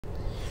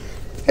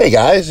Hey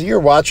guys, you're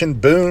watching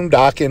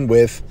Boondocking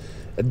with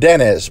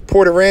Dennis,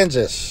 Port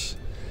Aransas,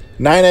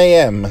 9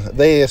 a.m.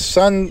 The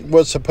sun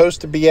was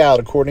supposed to be out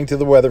according to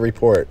the weather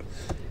report,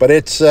 but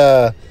it's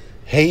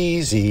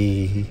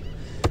hazy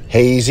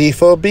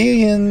for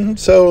being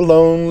so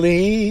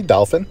lonely.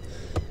 Dolphin,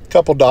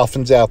 couple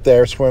dolphins out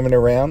there swimming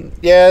around.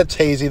 Yeah, it's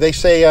hazy. They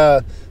say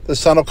the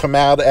sun will come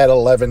out at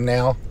 11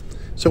 now,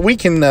 so we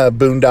can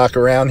boondock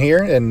around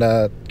here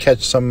and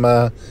catch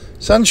some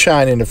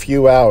sunshine in a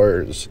few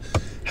hours.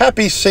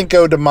 Happy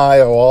Cinco de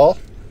Mayo, all.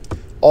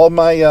 All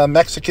my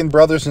Mexican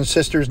brothers and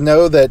sisters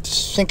know that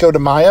Cinco de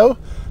Mayo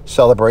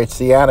celebrates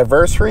the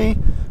anniversary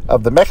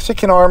of the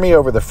Mexican army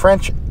over the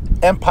French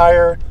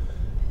Empire,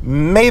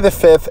 May the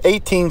 5th,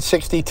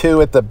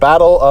 1862, at the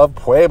Battle of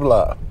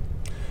Puebla.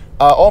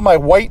 All my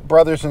white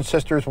brothers and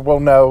sisters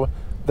will know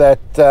that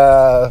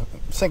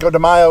Cinco de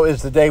Mayo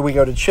is the day we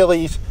go to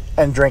Chili's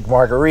and drink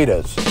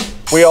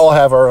margaritas. We all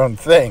have our own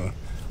thing.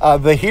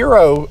 The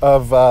hero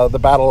of the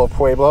Battle of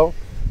Puebla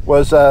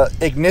was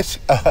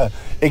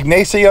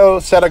Ignacio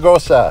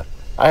Zaragoza.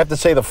 I have to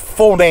say the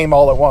full name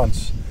all at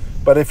once.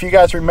 But if you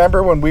guys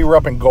remember when we were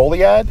up in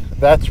Goliad,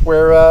 that's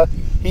where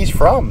he's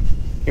from.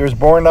 He was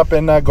born up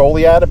in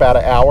Goliad, about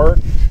an hour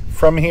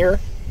from here.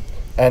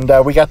 And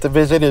we got to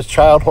visit his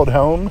childhood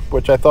home,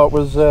 which I thought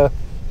was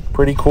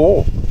pretty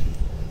cool.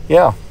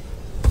 Yeah.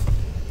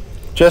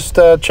 Just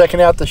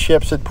checking out the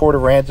ships at Port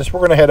Aransas.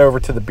 We're going to head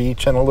over to the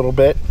beach in a little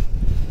bit.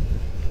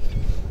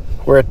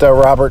 We're at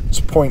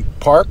Roberts Point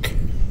Park.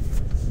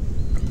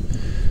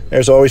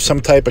 There's always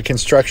some type of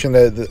construction.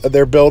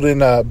 They're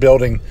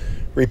building,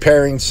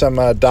 repairing some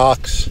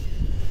docks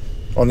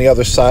on the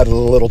other side of the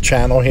little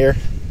channel here.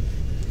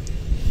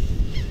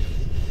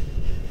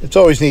 It's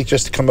always neat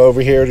just to come over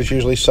here. There's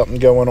usually something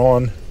going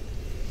on.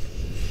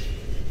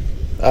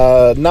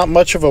 Not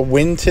much of a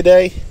wind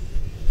today.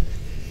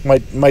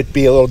 Might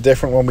be a little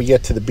different when we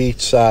get to the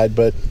beach side,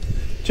 but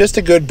just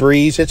a good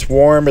breeze. It's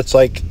warm. It's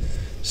like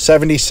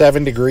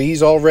 77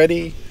 degrees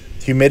already.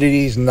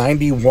 Humidity's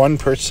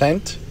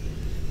 91%.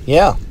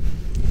 Yeah.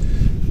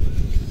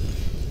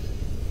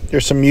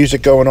 There's some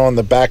music going on in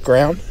the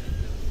background.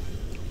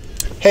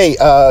 Hey,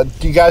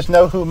 do you guys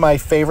know who my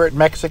favorite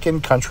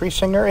Mexican country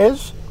singer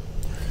is?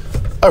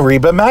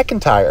 Reba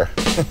McEntire.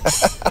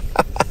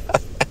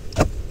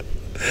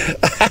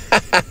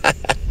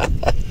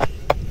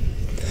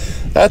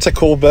 That's a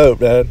cool boat,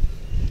 man.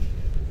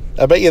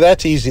 I bet you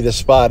that's easy to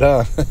spot,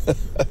 huh?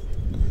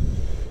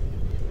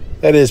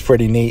 That is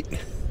pretty neat.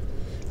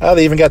 Oh,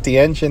 they even got the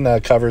engine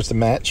covers to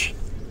match.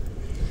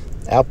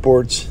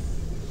 Outboards.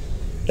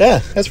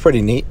 Yeah, that's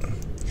pretty neat.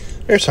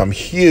 There's some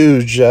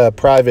huge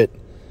private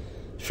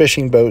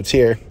fishing boats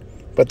here,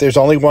 but there's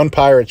only one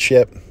pirate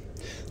ship.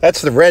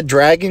 That's the Red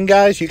Dragon,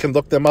 guys. You can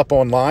look them up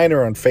online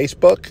or on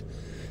Facebook.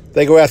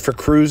 They go out for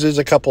cruises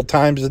a couple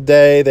times a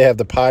day. They have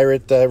the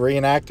pirate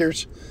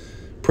reenactors.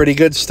 Pretty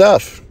good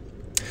stuff.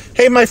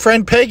 Hey, my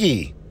friend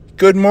Peggy.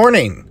 Good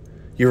morning.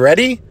 You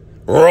ready?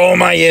 Roll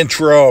my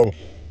intro.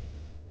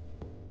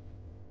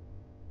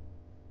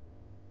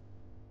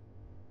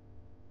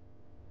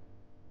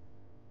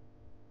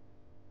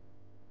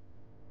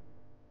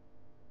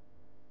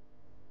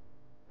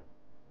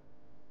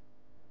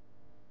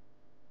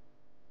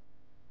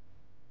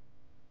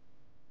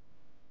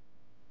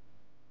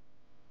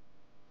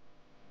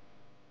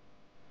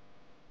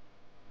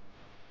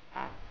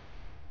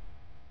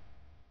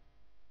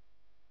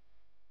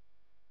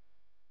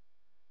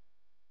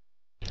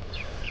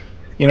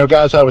 You know,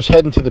 guys, I was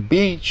heading to the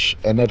beach,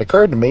 and it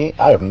occurred to me,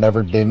 I have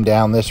never been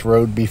down this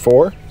road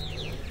before,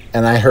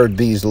 and I heard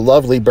these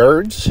lovely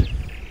birds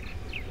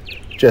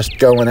just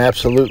going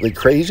absolutely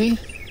crazy.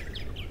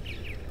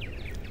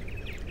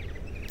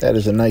 That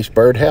is a nice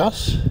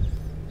birdhouse,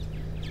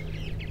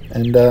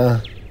 and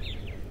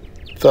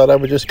thought I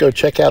would just go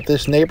check out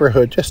this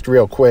neighborhood just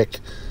real quick.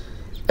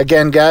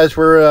 Again, guys,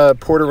 we're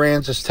Port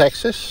Aransas,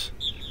 Texas.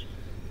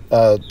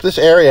 This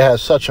area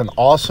has such an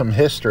awesome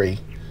history.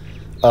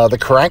 The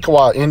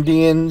Karankawa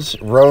Indians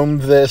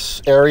roamed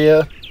this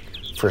area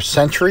for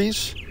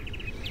centuries.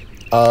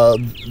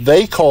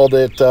 They called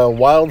it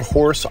Wild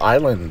Horse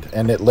Island,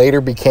 and it later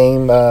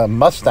became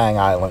Mustang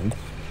Island.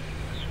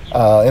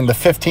 In the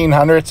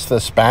 1500s,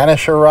 the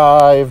Spanish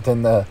arrived.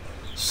 In the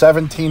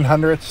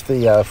 1700s,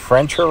 the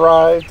French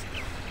arrived.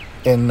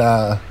 In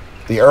the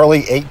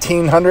early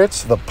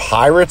 1800s, the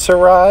pirates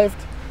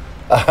arrived.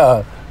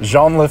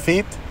 Jean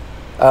Lafitte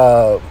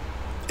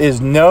is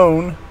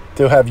known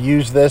to have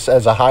used this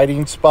as a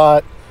hiding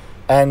spot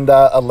and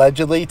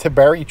allegedly to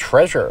bury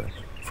treasure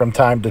from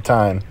time to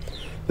time.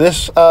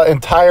 This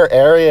entire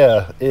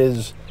area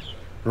is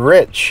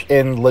rich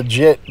in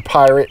legit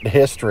pirate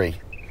history.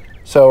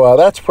 So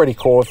that's pretty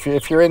cool.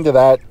 If you're into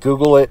that,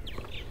 Google it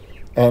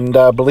and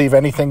believe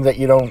anything that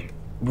you don't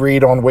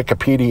read on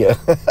Wikipedia.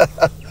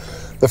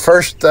 The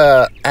first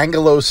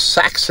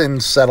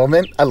Anglo-Saxon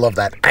settlement. I love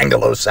that,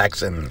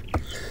 Anglo-Saxon.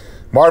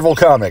 Marvel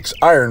Comics,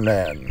 Iron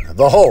Man,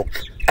 the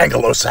Hulk,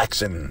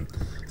 Anglo-Saxon.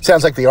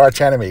 Sounds like the arch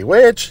enemy,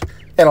 which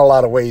in a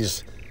lot of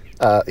ways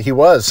he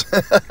was.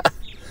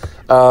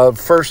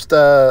 First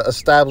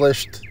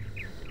established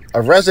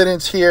a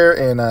residence here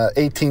in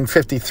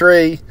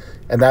 1853,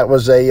 and that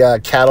was a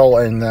cattle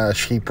and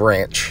sheep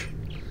ranch.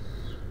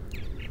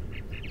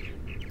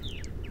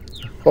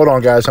 Hold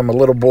on, guys. I'm a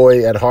little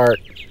boy at heart,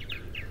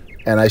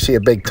 and I see a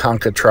big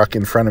Tonka truck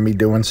in front of me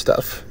doing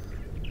stuff.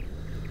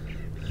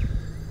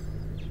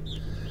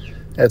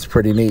 That's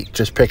pretty neat,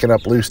 just picking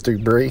up loose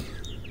debris.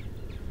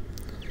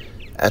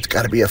 That's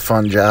got to be a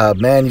fun job.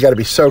 Man, you got to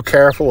be so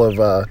careful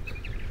of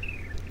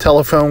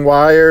telephone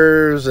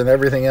wires and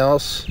everything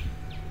else.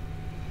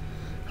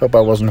 Hope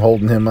I wasn't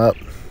holding him up.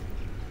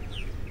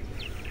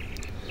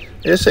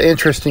 It's an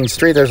interesting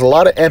street. There's a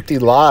lot of empty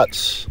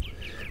lots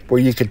where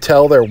you could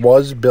tell there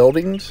was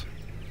buildings.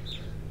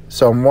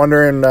 So I'm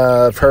wondering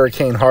if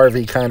Hurricane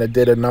Harvey kind of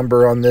did a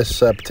number on this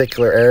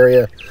particular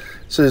area.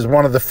 This is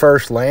one of the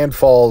first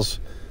landfalls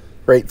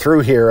right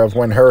through here of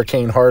when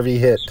Hurricane Harvey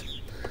hit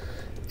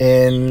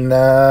in,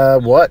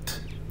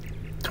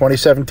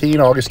 2017,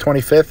 August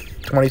 25th,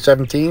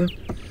 2017.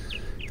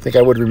 I think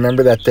I would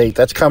remember that date.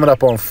 That's coming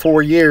up on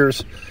 4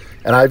 years,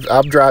 and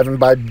I'm driving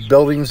by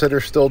buildings that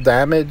are still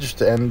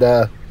damaged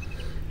and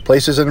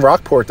places in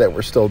Rockport that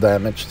were still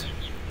damaged.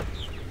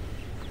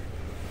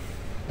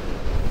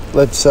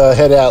 Let's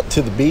head out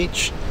to the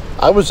beach.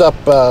 I was up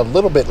a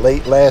little bit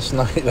late last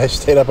night. I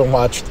stayed up and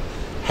watched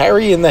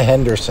Harry and the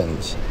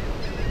Hendersons.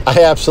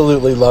 I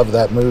absolutely love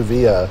that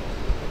movie.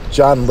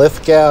 John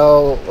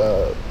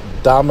Lithgow,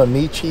 Dom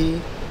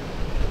Amici,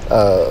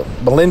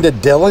 Melinda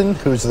Dillon,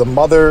 who's the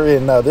mother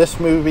in this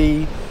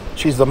movie.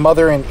 She's the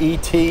mother in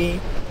E.T.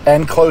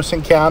 and Close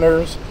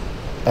Encounters,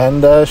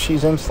 and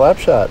she's in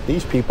Slapshot.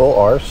 These people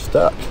are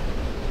stuck.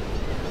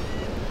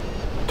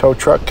 Tow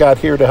truck got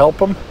here to help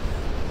them.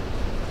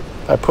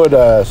 I put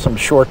some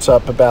shorts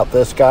up about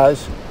this,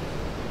 guys,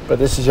 but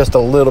this is just a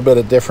little bit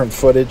of different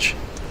footage.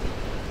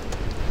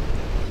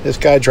 This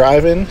guy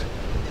driving,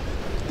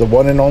 the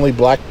one and only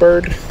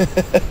Blackbird.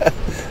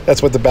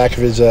 That's what the back of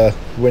his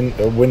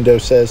window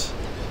says.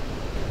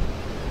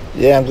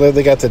 Yeah, I'm glad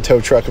they got the tow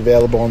truck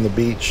available on the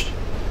beach.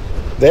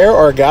 There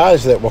are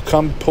guys that will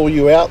come pull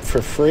you out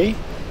for free.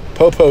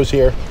 Popo's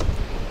here.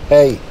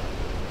 Hey,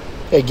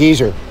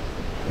 geezer,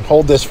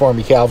 hold this for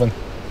me, Calvin,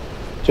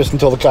 just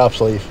until the cops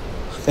leave.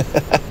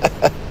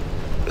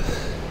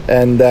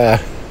 And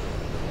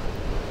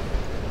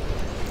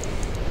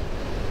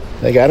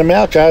they got him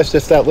out, guys.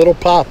 Just that little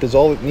pop is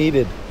all it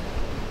needed.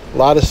 A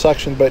lot of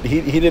suction, but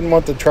he didn't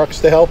want the trucks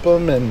to help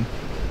him, and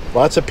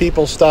lots of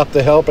people stopped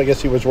to help. I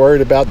guess he was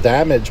worried about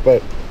damage,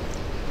 but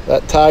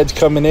that tide's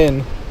coming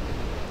in.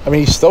 I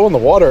mean, he's still in the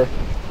water.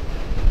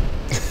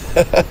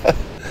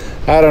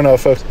 I don't know,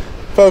 folks.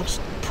 Folks,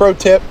 pro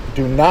tip,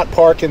 do not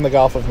park in the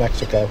Gulf of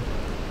Mexico.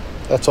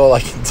 That's all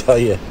I can tell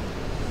you.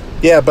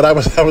 Yeah, but I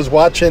was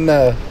watching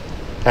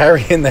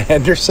Harry and the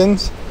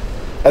Hendersons,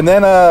 and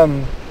then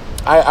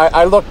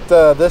I looked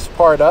this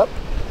part up,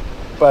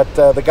 but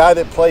the guy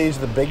that plays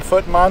the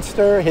Bigfoot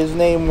monster, his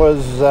name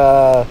was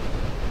I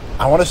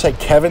want to say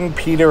Kevin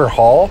Peter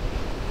Hall.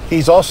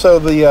 He's also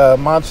the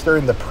monster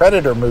in the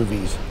Predator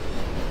movies,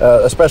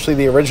 especially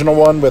the original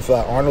one with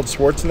Arnold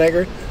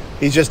Schwarzenegger.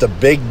 He's just a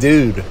big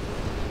dude,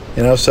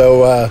 you know.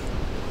 So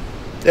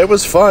it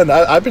was fun.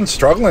 I've been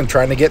struggling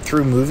trying to get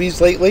through movies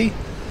lately.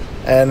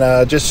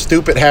 And just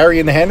stupid Harry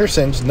and the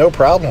Hendersons, no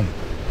problem.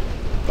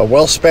 A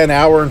well-spent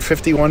hour and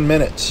 51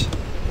 minutes.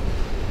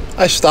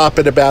 I stop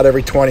it about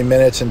every 20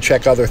 minutes and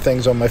check other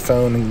things on my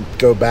phone and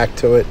go back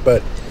to it.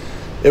 But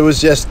it was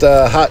just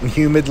hot and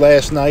humid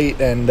last night,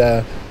 and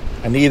I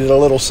needed a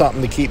little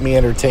something to keep me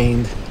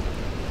entertained.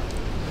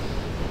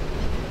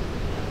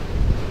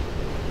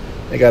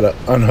 I got to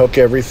unhook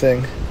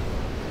everything.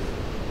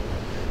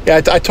 Yeah,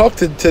 I talked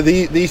to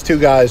these two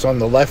guys on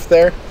the left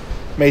there.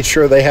 Made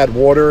sure they had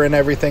water and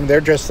everything.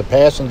 They're just the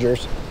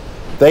passengers.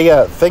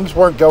 They things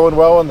weren't going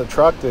well in the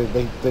truck.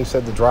 They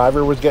said the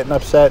driver was getting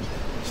upset,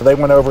 so they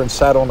went over and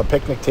sat on the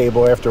picnic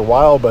table after a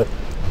while. But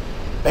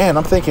man,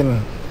 I'm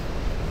thinking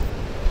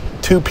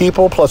 2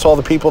 people plus all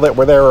the people that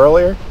were there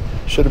earlier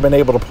should have been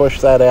able to push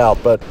that out.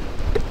 But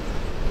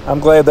I'm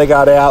glad they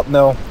got out and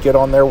they'll get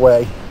on their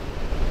way.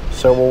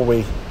 So will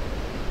we.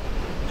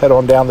 Head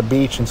on down the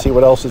beach and see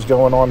what else is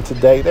going on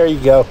today. There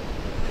you go.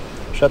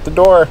 Shut the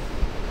door.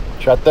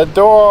 Shut the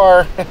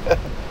door.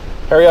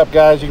 Hurry up,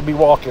 guys. You can be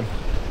walking.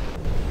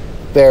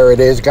 There it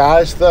is,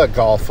 guys. The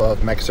Gulf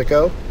of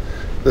Mexico.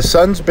 The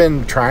sun's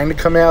been trying to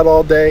come out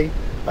all day.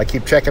 I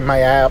keep checking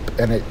my app,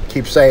 and it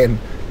keeps saying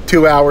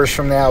 2 hours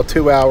from now,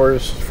 2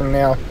 hours from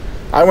now.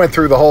 I went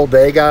through the whole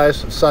day,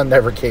 guys. The sun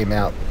never came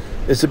out.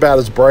 It's about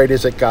as bright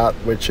as it got,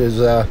 which is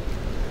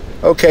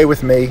okay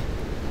with me.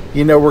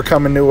 You know, we're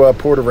coming to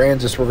Port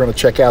Aransas. We're going to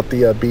check out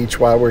the beach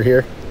while we're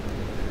here.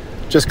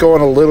 Just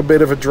going a little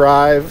bit of a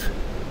drive.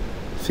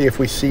 See if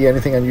we see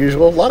anything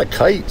unusual. A lot of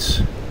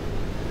kites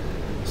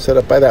set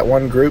up by that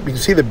one group. You can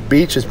see the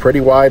beach is pretty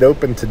wide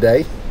open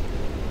today.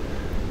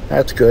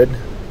 That's good.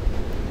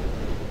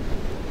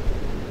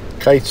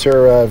 Kites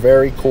are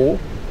very cool.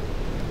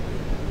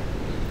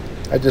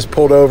 I just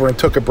pulled over and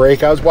took a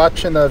break. I was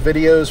watching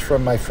videos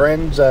from my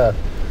friends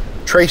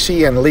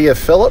Tracy and Leah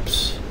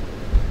Phillips.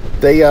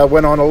 They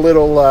went on a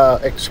little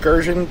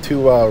excursion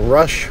to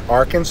Rush,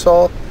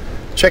 Arkansas.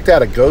 Checked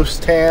out a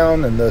ghost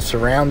town and the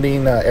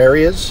surrounding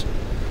areas.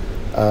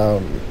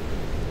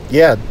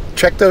 Yeah,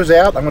 check those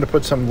out. I'm going to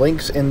put some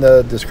links in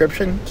the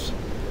descriptions.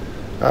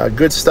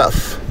 Good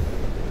stuff.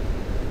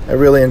 I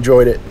really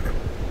enjoyed it.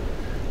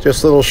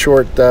 Just little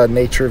short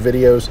nature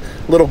videos.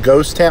 Little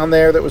ghost town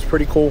there that was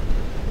pretty cool.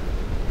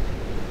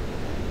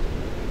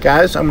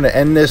 Guys, I'm going to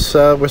end this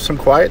with some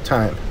quiet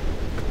time.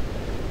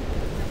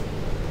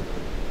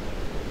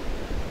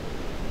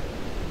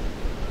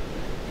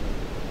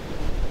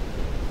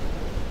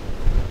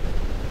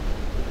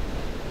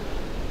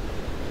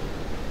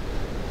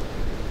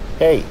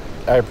 Hey,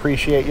 I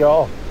appreciate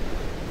y'all.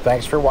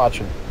 Thanks for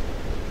watching.